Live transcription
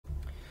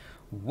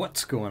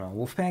What's going on,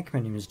 Wolfpack?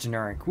 My name is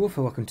Generic Wolf,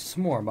 and welcome to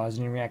some more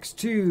Bosnian Reacts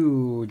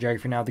 2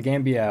 Geography Now the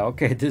Gambia.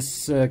 Okay,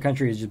 this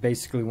country is just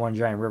basically one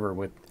giant river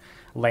with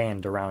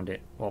land around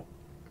it. Well,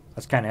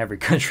 that's kind of every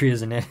country,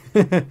 isn't it?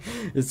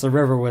 It's a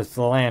river with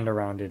land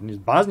around it.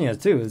 And Bosnia,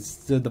 too. It's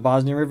the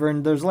Bosnian River,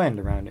 and there's land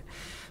around it.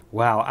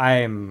 Wow,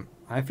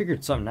 I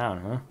figured something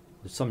out, huh?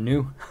 There's something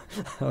new?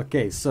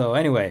 Okay, so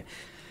anyway,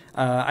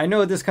 I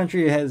know this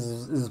country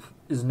is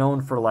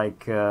known for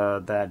like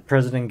that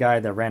president guy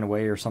that ran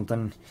away or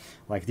something.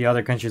 Like the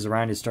other countries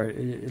around it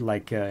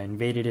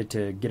invaded it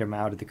to get him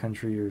out of the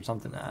country or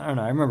something. I don't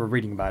know. I remember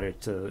reading about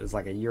it. It was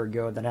like a year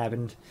ago that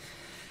happened.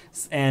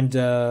 And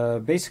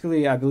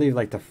basically, I believe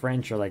like the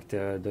French or like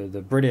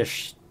the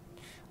British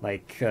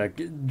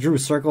drew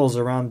circles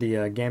around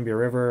the Gambia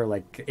River,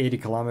 like 80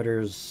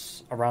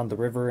 kilometers around the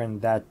river,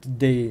 and that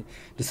they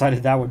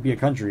decided that would be a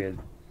country.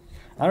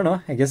 I don't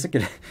know. I guess it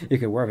could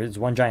work. It's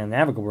one giant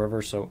navigable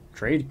river, so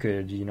trade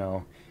could,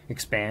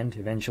 expand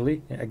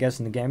eventually, I guess,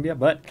 in the Gambia.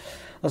 But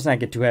let's not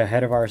get too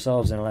ahead of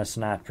ourselves, and let's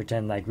not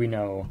pretend like we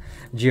know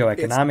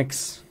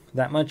geoeconomics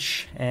that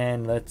much.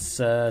 And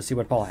let's see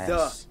what Paul has.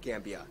 The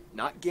Gambia,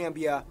 not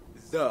Gambia.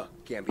 The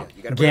Gambia.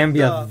 You gotta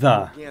Gambia.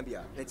 The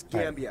Gambia. It's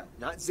Gambia,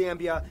 not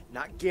Zambia,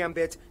 not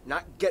Gambit,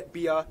 not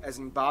Getbia, as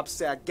in Bob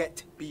said.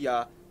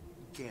 Getbia.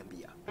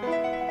 Gambia.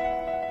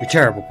 You're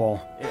terrible,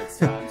 Paul. It's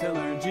time to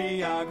learn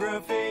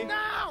geography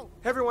now!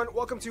 Hey everyone,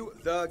 welcome to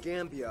the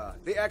Gambia.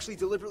 They actually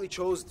deliberately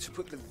chose to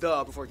put the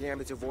before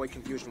Gambia to avoid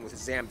confusion with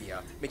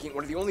Zambia, making it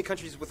one of the only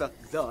countries with a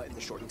the in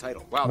the shortened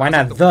title. Wow, why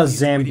not like the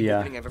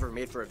Zambia Zambia? I've ever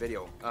made for a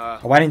video.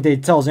 Why didn't they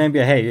tell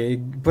Zambia, hey,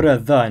 put a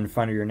the in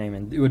front of your name,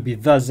 and it would be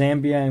the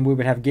Zambia, and we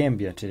would have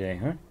Gambia today,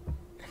 huh?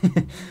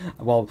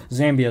 Well,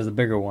 Zambia is the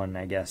bigger one,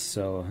 I guess,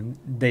 so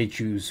they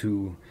choose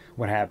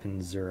what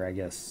happens, or I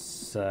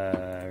guess,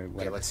 whatever.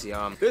 Okay, let's see,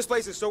 this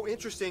place is so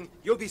interesting,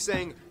 you'll be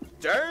saying,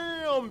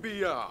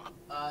 Gambia!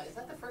 Is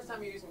that the first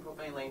time you're using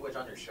profane language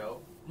on your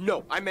show?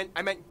 No, I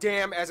meant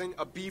dam as in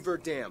a beaver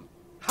dam.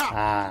 Ha!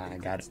 Ah, I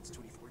got it. Since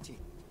 2014.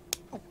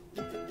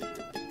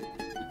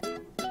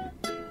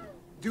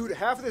 Dude,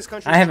 half of this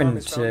country. I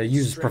haven't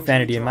used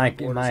profanity in my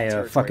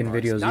fucking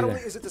videos Not either.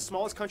 only is it the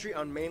smallest country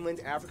on mainland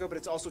Africa, but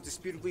it's also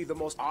disputably the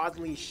most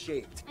oddly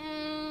shaped.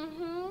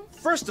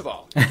 First of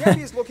all,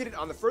 Gambia is located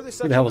on the furthest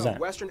section hell was of that?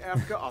 Western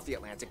Africa off the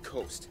Atlantic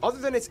coast. Other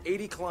than its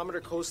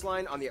 80-kilometer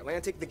coastline on the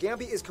Atlantic, the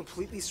Gambia is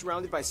completely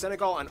surrounded by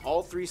Senegal on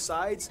all three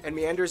sides and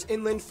meanders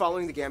inland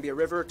following the Gambia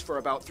River for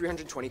about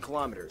 320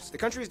 kilometers. The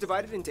country is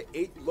divided into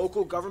 8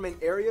 local government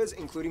areas,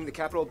 including the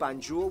capital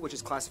Banjul, which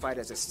is classified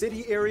as a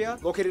city area,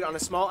 located on a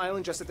small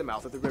island just at the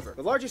mouth of the river.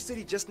 The largest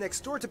city just next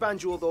door to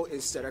Banjul, though,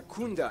 is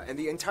Serekunda, and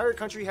the entire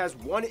country has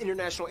one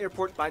international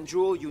airport,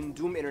 Banjul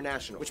Yundum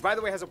International, which, by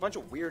the way, has a bunch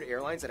of weird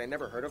airlines that I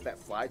never heard of that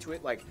fly to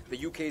it, like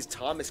the UK's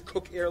Thomas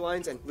Cook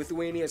Airlines and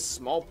Lithuania's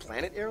Small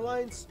Planet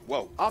Airlines.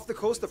 Whoa. Off the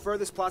coast, the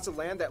furthest plots of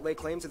land that lay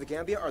claim to the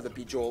Gambia are the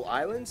Bijol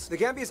Islands. The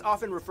Gambia is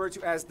often referred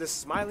to as the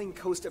smiling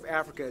coast of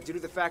Africa due to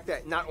the fact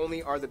that not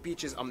only are the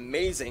beaches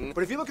amazing,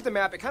 but if you look at the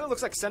map, it kind of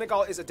looks like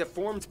Senegal is a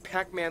deformed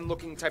Pac-Man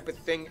looking type of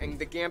thing, and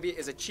the Gambia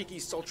is a cheeky,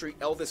 sultry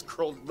Elvis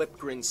curled lip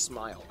grin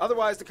smile.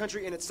 Otherwise, the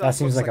country in itself That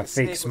seems looks like a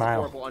snake fake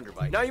smile. with a horrible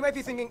underbite. Now, you might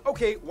be thinking,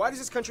 okay, why does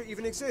this country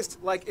even exist?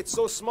 Like, it's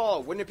so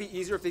small. Wouldn't it be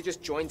easier if they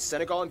just joined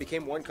Senegal and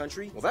became one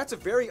country? Well, that's a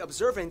very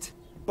observant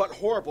but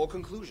horrible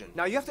conclusion.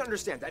 Now, you have to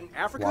understand that in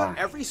Africa, Why?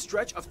 every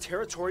stretch of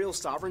territorial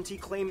sovereignty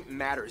claim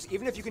matters,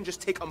 even if you can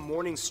just take a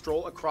morning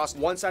stroll across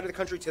one side of the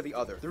country to the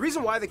other. The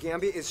reason why the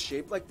Gambia is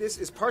shaped like this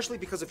is partially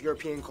because of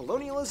European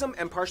colonialism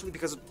and partially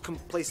because of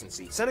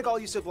complacency. Senegal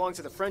used to belong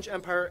to the French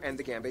Empire, and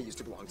the Gambia used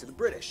to belong to the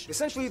British.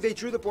 Essentially, they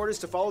drew the borders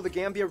to follow the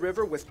Gambia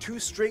River with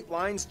 2 straight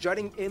lines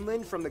jutting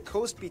inland from the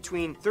coast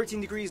between 13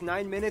 degrees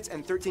 9 minutes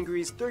and 13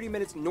 degrees 30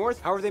 minutes north.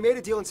 However, they made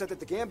a deal and said that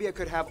the Gambia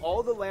could have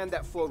all the land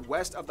that flowed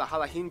west of the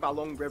Halahin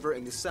Balong River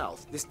in the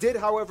south. This did,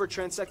 however,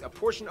 transect a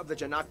portion of the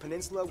Janat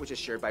Peninsula, which is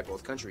shared by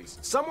both countries.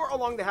 Somewhere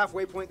along the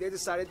halfway point, they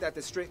decided that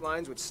the straight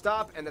lines would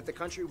stop and that the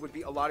country would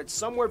be allotted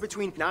somewhere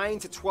between 9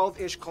 to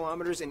 12-ish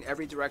kilometers in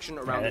every direction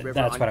around the river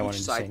that's what I on wanted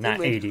each to side say, not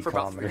inland 80 for about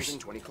kilometers.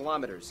 320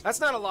 kilometers.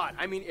 That's not a lot.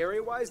 I mean,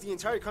 area-wise, the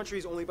entire country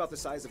is only about the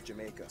size of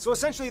Jamaica. So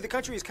essentially, the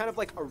country is kind of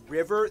like a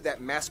river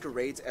that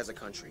masquerades as a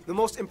country. The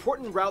most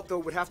important route, though,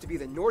 would have to be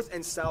the north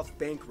and south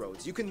bank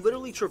roads. You can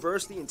literally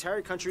traverse the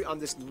entire country on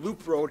this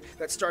loop road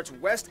that starts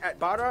west at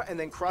Bara and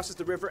then crosses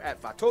the river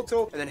at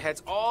Fatoto and then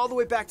heads all the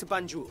way back to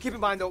Banjul. Keep in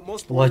mind, though,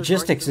 most borders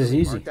Logistics aren't is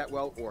easy. that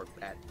well or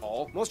at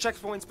all. Most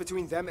checkpoints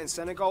between them and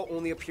Senegal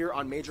only appear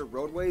on major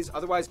roadways.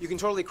 Otherwise, you can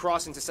totally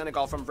cross into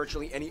Senegal from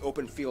virtually any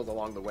open field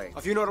along the way.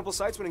 A few notable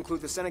sites would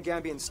include the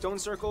Senegambian Stone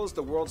Circles,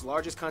 the world's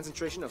largest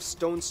concentration of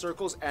stone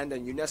circles and a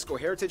UNESCO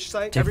heritage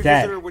site. Take Every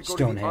that, visitor would go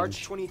to the Stonehenge.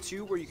 Arch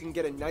 22, where you can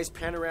get a nice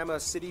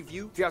panorama city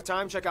view. If you have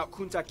time, check out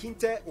Kunta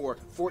Kinte or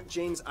Fort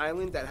James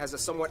Island that has a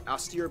somewhat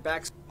austere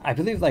back. I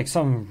believe like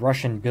some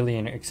Russian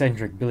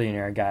eccentric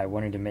billionaire guy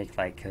wanted to make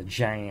like a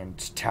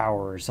giant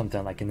tower or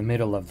something like in the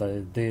middle of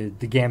the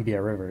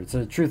Gambia River. It's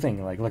a true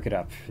thing. Like, look it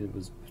up. It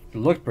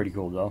looked pretty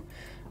cool though.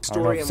 I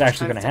don't know if it's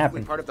actually going to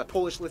happen. Part of the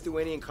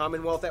Polish-Lithuanian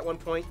Commonwealth at one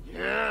point.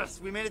 Yes,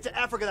 we made it to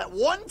Africa that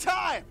one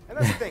time. And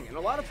that's the thing. In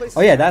a lot of places,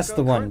 Oh yeah, that's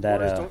Africa, the one that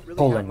don't really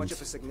Poland have much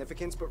of a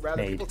significance, but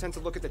rather made. people tend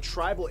to look at the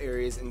tribal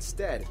areas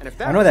instead. And if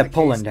that I know was that the case,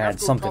 Poland had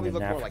Africa would something probably in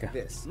look more Africa. like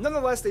this.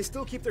 Nonetheless, they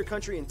still keep their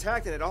country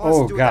intact, and it all has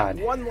Oh to do god. with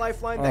that one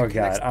lifeline Oh that god,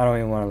 connects. I don't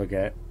even want to look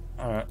at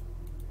it.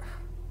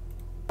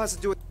 Has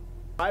to do with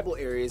tribal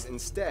areas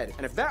instead.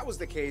 And if that was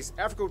the case,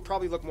 Africa would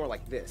probably look more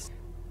like this.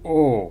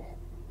 Oh.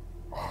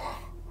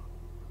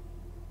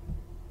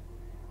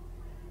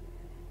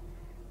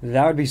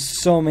 That would be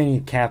so many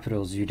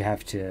capitals you'd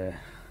have to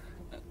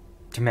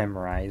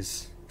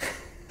memorize.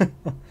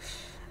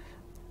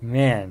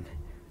 Man,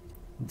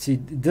 see,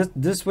 this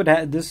is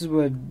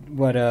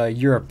what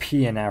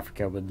European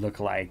Africa would look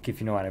like, if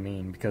you know what I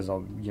mean, because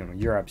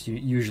Europe's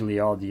usually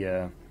all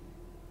the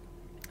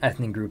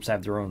ethnic groups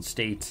have their own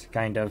state,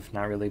 kind of,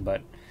 not really,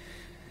 but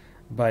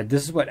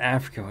this is what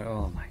Africa would.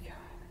 Oh my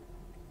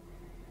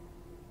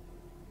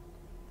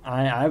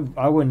god,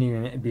 I wouldn't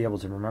even be able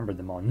to remember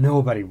them all.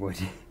 Nobody would.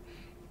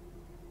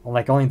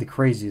 Like, only the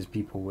craziest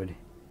people would.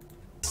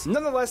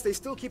 Nonetheless, they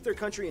still keep their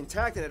country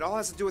intact, and it all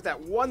has to do with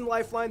that one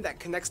lifeline that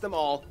connects them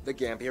all, the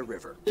Gambia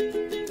River.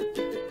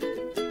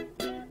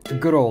 The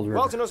good old river.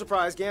 Well, to no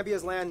surprise,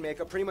 Gambia's land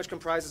makeup pretty much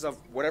comprises of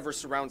whatever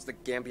surrounds the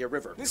Gambia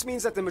River. This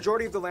means that the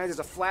majority of the land is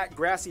a flat,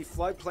 grassy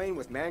floodplain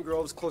with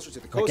mangroves closer to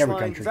the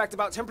coastline. In fact,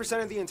 about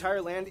 10% of the entire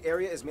land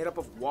area is made up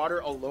of water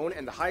alone,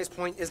 and the highest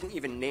point isn't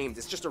even named.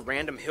 It's just a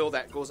random hill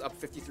that goes up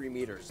 53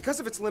 meters. Because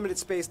of its limited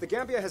space, the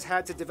Gambia has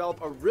had to develop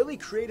a really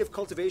creative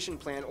cultivation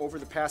plan over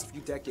the past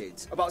few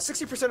decades. About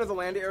 60% of the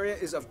land area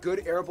is of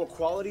good arable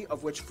quality,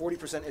 of which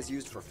 40% is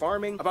used for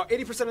farming. About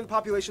 80% of the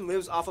population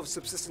lives off of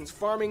subsistence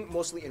farming,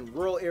 mostly in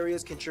rural areas,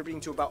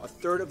 contributing to about a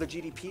third of the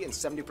GDP and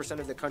 70%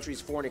 of the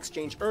country's foreign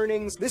exchange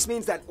earnings. This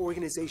means that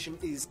organization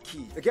is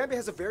key. The Gambia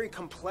has a very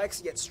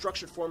complex yet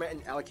structured format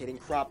in allocating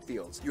crop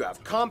fields. You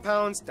have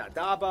compounds,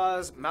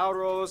 dadabas,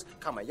 mauros,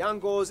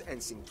 kamayangos, and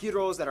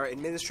sinkiros that are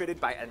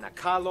administrated by a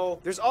nakalo.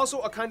 There's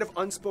also a kind of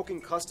unspoken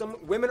custom.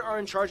 Women are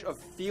in charge of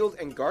field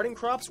and garden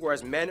crops,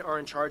 whereas men are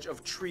in charge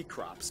of tree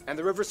crops. And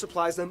the river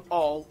supplies them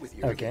all with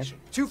irrigation.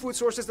 Okay. Two food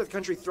sources that the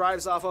country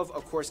thrives off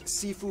of course,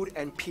 seafood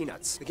and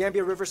peanuts. The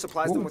Gambia River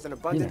supplies them with an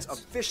abundance of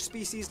fish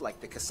species like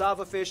the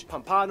cassava fish,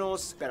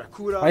 pampanos,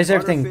 barracuda, why is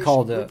everything butterfish,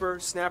 called grouper,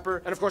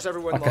 snapper, and of course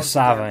everyone loves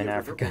cassava the in River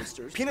Africa?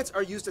 oysters. Peanuts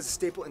are used as a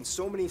staple in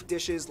so many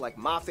dishes like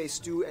mafe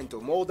stew and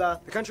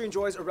domoda. The country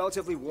enjoys a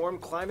relatively warm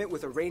climate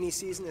with a rainy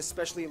season,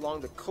 especially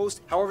along the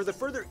coast. However, the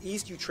further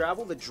east you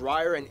travel, the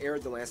drier and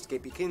arid the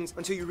landscape begins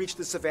until you reach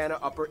the savanna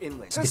upper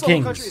inland. Since the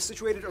whole country is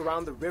situated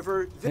around the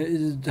river,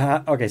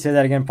 okay, say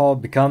that again, Paul.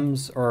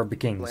 Becomes or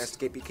begins?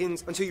 Landscape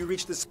begins until you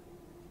reach the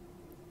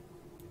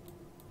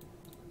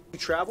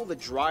travel, the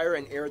drier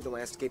and arid the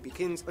landscape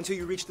begins until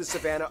you reach the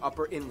savanna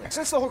upper inland.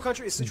 Since the whole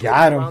country is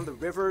situated around the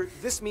river,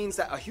 this means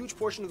that a huge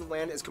portion of the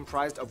land is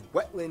comprised of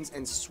wetlands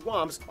and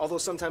swamps, although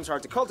sometimes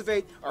hard to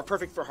cultivate, are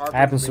perfect for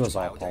harboring rich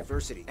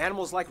biodiversity.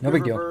 Animals like river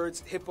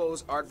birds,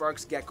 hippos,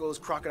 aardvarks,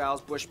 geckos, crocodiles,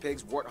 bush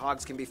pigs,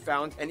 warthogs can be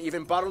found, and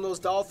even bottlenose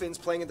dolphins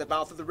playing at the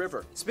mouth of the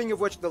river. Speaking of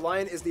which, the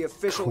lion is the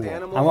official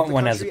animal of the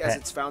country as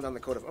it's found on the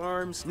coat of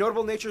arms.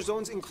 Notable nature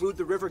zones include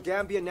the River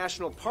Gambia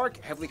National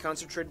Park, heavily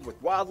concentrated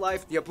with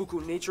wildlife, the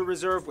Abuku Nature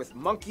Reserve with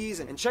monkeys,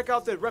 and check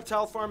out the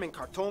reptile farm in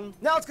Khartoum.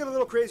 Now let's get a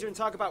little crazier and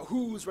talk about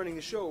who's running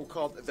the show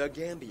called The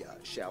Gambia,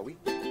 shall we?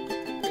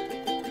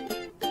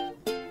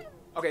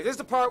 Okay, this is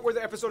the part where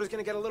the episode is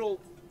going to get a little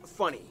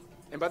funny.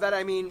 And by that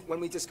I mean when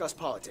we discuss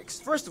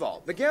politics. First of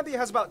all, the Gambia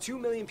has about 2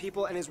 million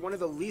people and is one of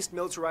the least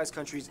militarized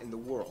countries in the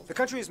world. The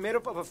country is made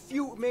up of a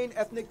few main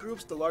ethnic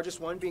groups, the largest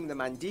one being the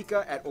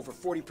Mandika at over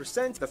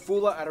 40%, the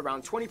Fula at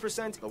around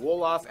 20%, the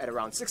Wolof at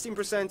around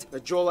 16%, the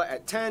Jola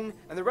at 10%,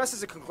 and the rest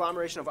is a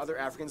conglomeration of other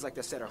Africans like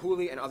the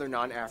Serahuli and other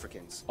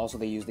non-Africans. Also,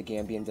 they use the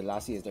Gambian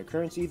Dalasi as their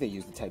currency, they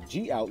use the Type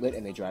G outlet,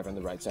 and they drive on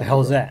the right side. The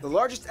hell is that? The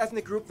largest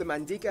ethnic group, the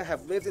Mandika,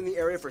 have lived in the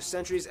area for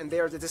centuries, and they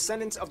are the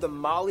descendants of the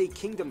Mali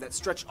kingdom that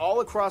stretch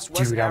all across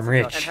West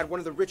Africa and had one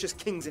of the richest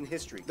kings in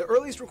history. The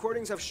earliest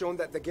recordings have shown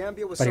that the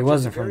Gambia was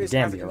subject to various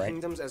African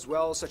kingdoms as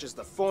well, such as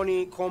the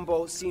Foni,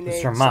 Kombo,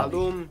 Sine,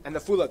 Saloum, and the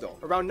Fulado.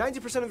 Around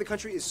 90% of the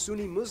country is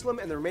Sunni Muslim,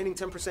 and the remaining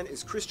 10%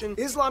 is Christian.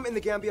 Islam in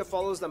the Gambia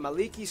follows the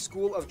Maliki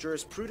school of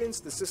jurisprudence,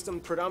 the system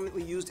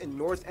predominantly used in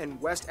North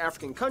and West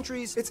African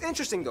countries. It's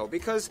interesting though,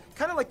 because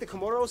kind of like the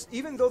Comoros,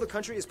 even though the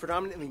country is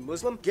predominantly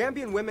Muslim,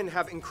 Gambian women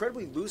have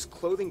incredibly loose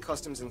clothing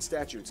customs and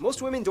statutes.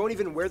 Most women don't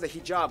even wear the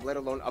hijab, let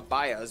alone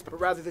abayas, but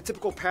rather the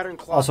typical pattern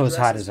cloth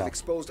dresses with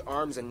exposed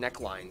arms and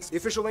necklines. The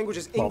official language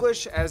is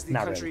English, as the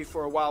country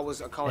for a while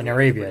was a colony of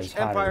the British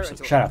Empire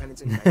until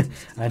independence in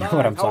 1965. I know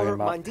what I'm talking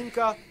about.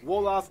 Mandinka,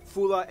 Wolof,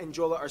 Fula, and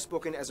Jola are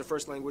spoken as a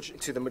first language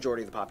to the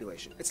majority of the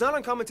population. It's not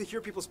uncommon to hear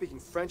people speaking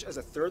French as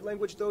a third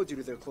language, though, due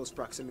to their close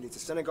proximity to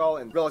Senegal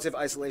and relative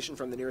isolation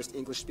from the nearest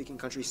English-speaking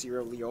country,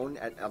 Sierra Leone,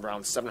 at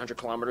around 700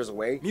 kilometers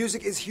away.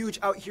 Music is huge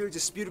out here.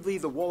 Disputably,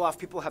 the Wolof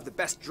people have the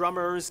best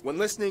drummers. When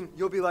listening,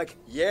 you'll be like,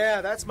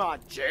 yeah, that's my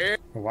jam.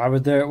 Why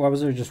was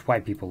there just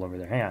white people over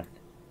there? Hang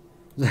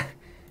on.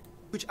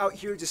 Out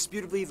here,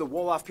 disputably, the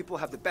Wolof people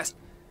have the best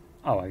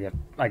Oh,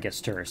 I guess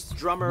tourists.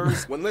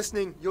 drummers. When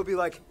listening, you'll be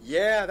like,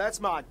 yeah, that's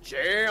my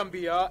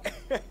Gambia.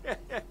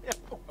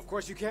 Of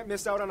course, you can't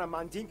miss out on a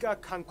Mandinka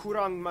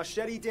Kankurang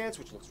machete dance,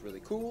 which looks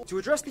really cool. To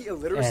address the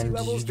illiteracy And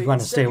levels, you they want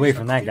to instead stay away use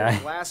from a that clear guy.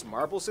 glass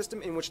marble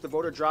system in which the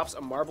voter drops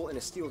a marble in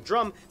a steel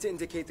drum to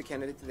indicate the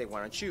candidate that they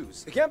want to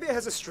choose. The Gambia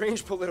has a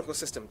strange political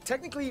system.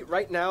 Technically,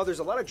 right now, there's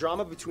a lot of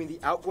drama between the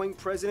outgoing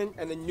president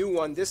and the new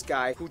one, this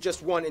guy, who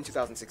just won in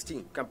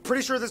 2016. I'm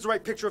pretty sure this is the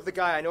right picture of the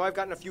guy. I know I've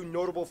gotten a few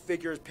notable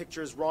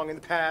pictures wrong in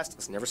the past.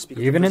 Let's never speak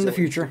of Even in the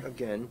president future.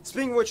 again.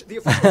 Speaking of which, the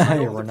official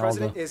title of the Ronaldo.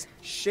 president is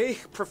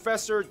Sheikh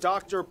Professor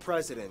Dr.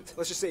 President.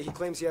 Let's just say he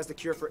claims he has the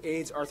cure for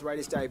AIDS,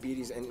 arthritis,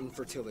 diabetes, and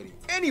infertility.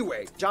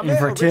 Anyway, Jammeh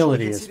Infertility, originally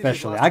conceded his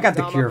especially. loss I to got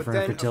the Adama, cure but for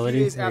then infertility.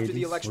 A few days after the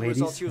Ladies, election ladies?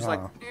 results, he was like,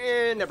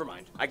 Oh. never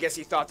mind. I guess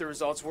he thought the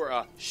results were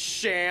a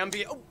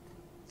shambia. Oh.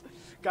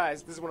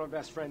 Guys, this is one of my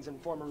best friends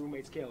and former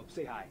roommates, Caleb.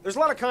 Say hi. There's a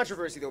lot of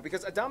controversy, though,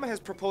 because Adama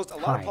has proposed a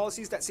lot of Hi,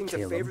 policies that seem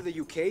Caleb. to favor the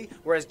UK,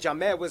 whereas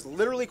Jammeh was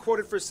literally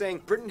quoted for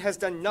saying Britain has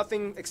done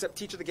nothing except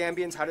teach the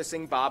Gambians how to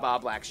sing Ba Ba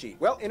Black Sheep.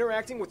 Well,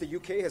 interacting with the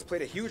UK has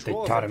played a huge They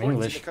role of taught him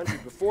importance in English. the country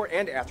before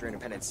and after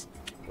independence.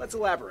 Let's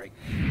elaborate.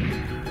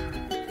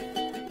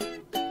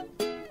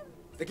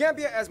 The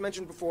Gambia, as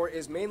mentioned before,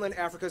 is mainland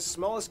Africa's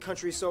smallest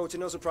country, so to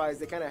no surprise,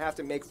 they kind of have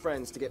to make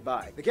friends to get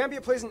by. The Gambia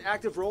plays an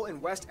active role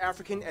in West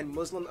African and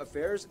Muslim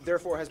affairs,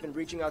 therefore has been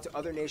reaching out to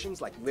other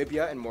nations like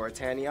Libya and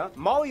Mauritania.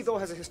 Mali, though,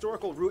 has a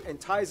historical root and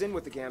ties in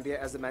with the Gambia,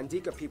 as the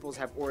Mandinka peoples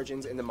have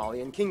origins in the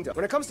Malian kingdom.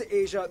 When it comes to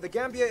Asia, the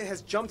Gambia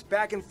has jumped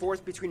back and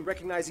forth between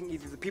recognizing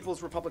either the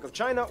People's Republic of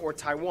China or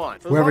Taiwan.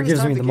 For the Whoever longest gives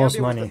time, me the the most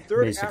Gambia was money, the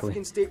third basically.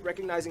 African state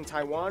recognizing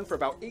Taiwan for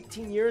about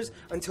 18 years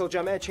until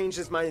Jammeh changed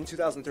his mind in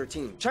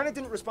 2013. China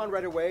didn't respond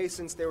right away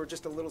since they were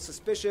just a little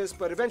suspicious,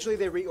 but eventually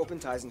they reopened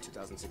ties in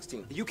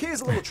 2016. The UK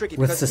is a little tricky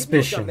With because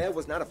suspicion. even though Jammeh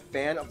was not a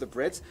fan of the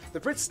Brits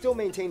still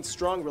maintained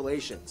strong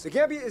relations. The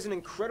Gambia is an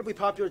incredibly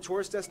popular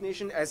tourist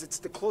destination as it's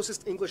the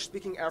closest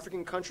English-speaking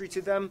African country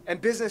to them,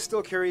 and business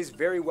still carries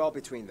very well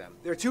between them.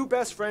 Their two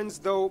best friends,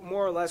 though,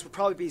 more or less, would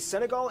probably be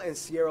Senegal and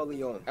Sierra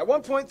Leone. At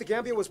one point, the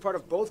Gambia was part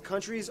of both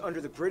countries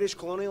under the British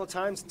colonial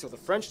times until the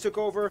French took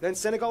over. Then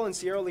Senegal and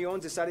Sierra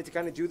Leone decided to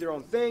kind of do their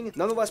own thing.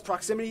 Nonetheless,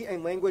 proximity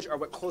and language are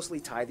what closely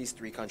tie these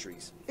three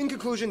countries. In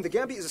conclusion, the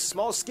Gambia is a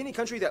small, skinny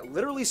country that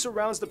literally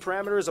surrounds the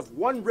parameters of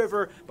one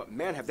river, but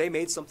man, have they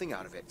made something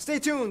out of it. Stay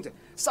tuned.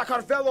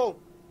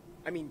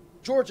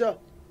 Georgia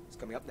is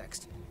coming up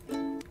next.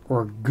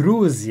 Or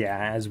Gruzia,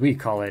 as we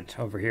call it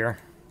over here.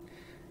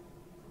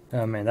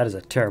 Oh man, that is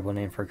a terrible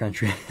name for a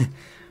country.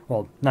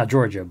 Well, not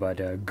Georgia, but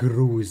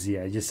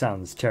Gruzia. It just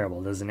sounds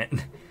terrible, doesn't it?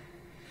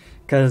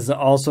 Because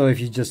also, if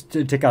you just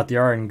take out the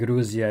R in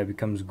Gruzia, it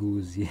becomes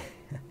Guzi.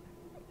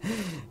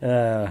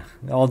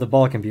 All the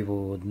Balkan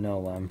people would know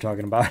what I'm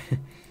talking about.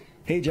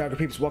 Hey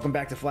Geography peeps, welcome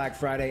back to Flag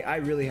Friday. I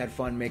really had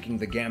fun making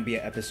the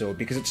Gambia episode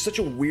because it's such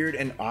a weird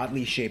and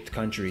oddly shaped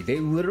country. They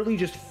literally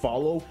just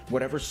follow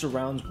whatever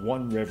surrounds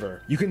one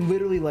river. You can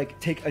literally like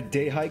take a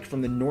day hike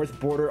from the north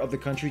border of the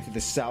country to the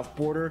south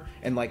border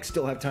and like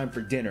still have time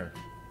for dinner.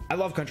 I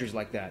love countries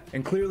like that,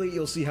 and clearly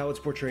you'll see how it's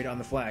portrayed on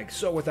the flag.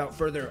 So without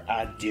further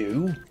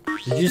ado...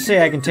 Did you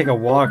say I can take a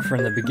walk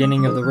from the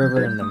beginning of the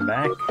river and then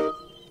back?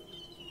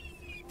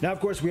 Now, of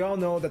course, we all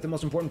know that the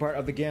most important part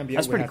of the Gambia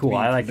That's would pretty have cool. to be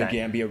I like the that.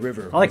 Gambia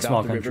River. I like Without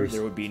small the river, countries.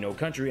 there would be no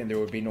country and there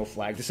would be no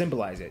flag to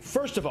symbolize it.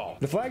 First of all,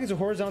 the flag is a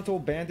horizontal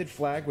banded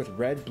flag with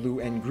red, blue,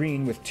 and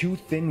green with two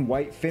thin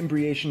white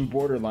fimbriation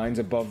border lines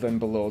above and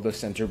below the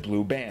center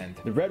blue band.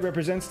 The red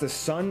represents the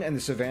sun and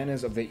the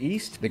savannas of the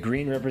east. The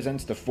green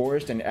represents the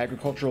forest and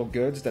agricultural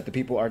goods that the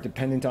people are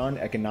dependent on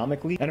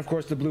economically. And of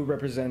course, the blue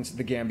represents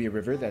the Gambia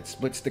River that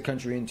splits the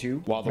country in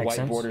two, while the Makes white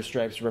sense. border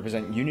stripes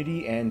represent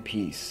unity and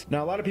peace.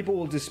 Now, a lot of people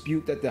will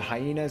dispute that the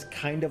hyena is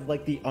kind of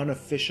like the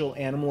unofficial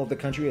animal of the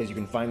country, as you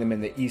can find them in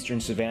the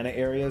eastern savanna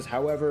areas.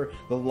 However,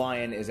 the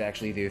lion is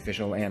actually the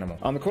official animal.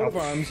 On the coat of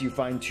arms, you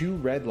find two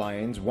red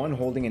lions, one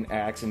holding an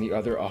axe and the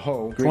other a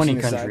hoe, 20 gracing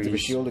the sides of a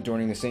countries. shield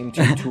adorning the same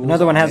two tools.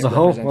 Another one on has it, a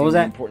hoe? What representing was the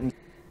that? important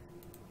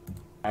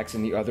axe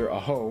and the other a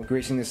hoe,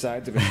 gracing the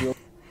sides of a shield.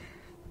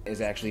 Is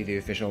actually the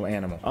official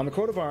animal. On the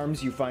coat of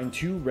arms, you find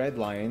two red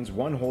lions,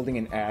 one holding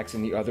an axe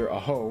and the other a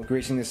hoe,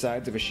 gracing the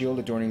sides of a shield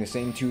adorning the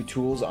same two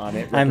tools on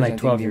it, I'm like representing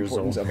 12 the years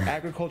importance old. of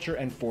agriculture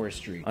and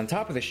forestry. On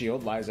top of the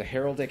shield lies a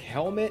heraldic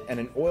helmet and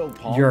an oiled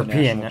palm,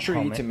 European the national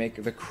tree, helmet. to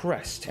make the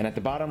crest. And at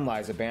the bottom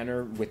lies a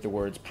banner with the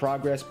words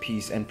progress,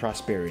 peace, and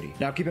prosperity.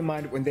 Now keep in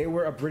mind, when they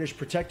were a British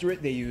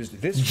protectorate, they used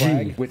this G.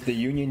 flag with the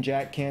Union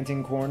Jack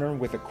canting corner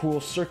with a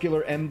cool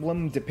circular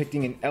emblem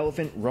depicting an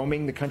elephant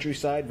roaming the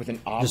countryside with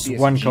an obvious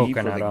one G for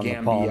coconut the on the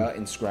Gambia palm.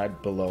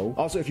 inscribed below.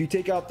 Also, if you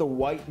take out the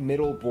white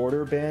middle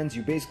border bands,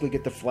 you basically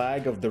get the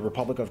flag of the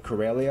Republic of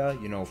Karelia,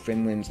 you know,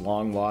 Finland's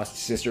long-lost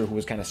sister who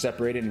was kind of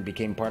separated and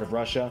became part of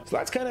Russia. So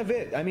that's kind of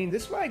it. I mean,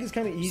 this flag is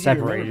kind of easy to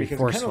remember Separated because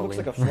it kind of looks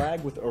like forcefully. a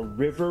flag with a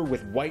river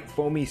with white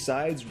foamy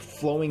sides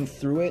flowing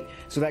through it,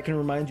 so that can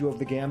remind you of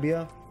the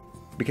Gambia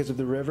because of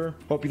the river.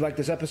 Hope you liked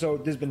this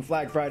episode. This has been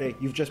Flag Friday.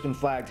 You've just been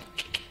flagged.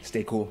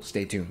 Stay cool,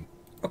 stay tuned.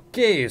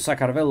 Okay,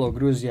 Sakarvelo,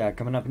 Gruzia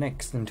coming up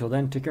next. Until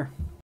then, take care.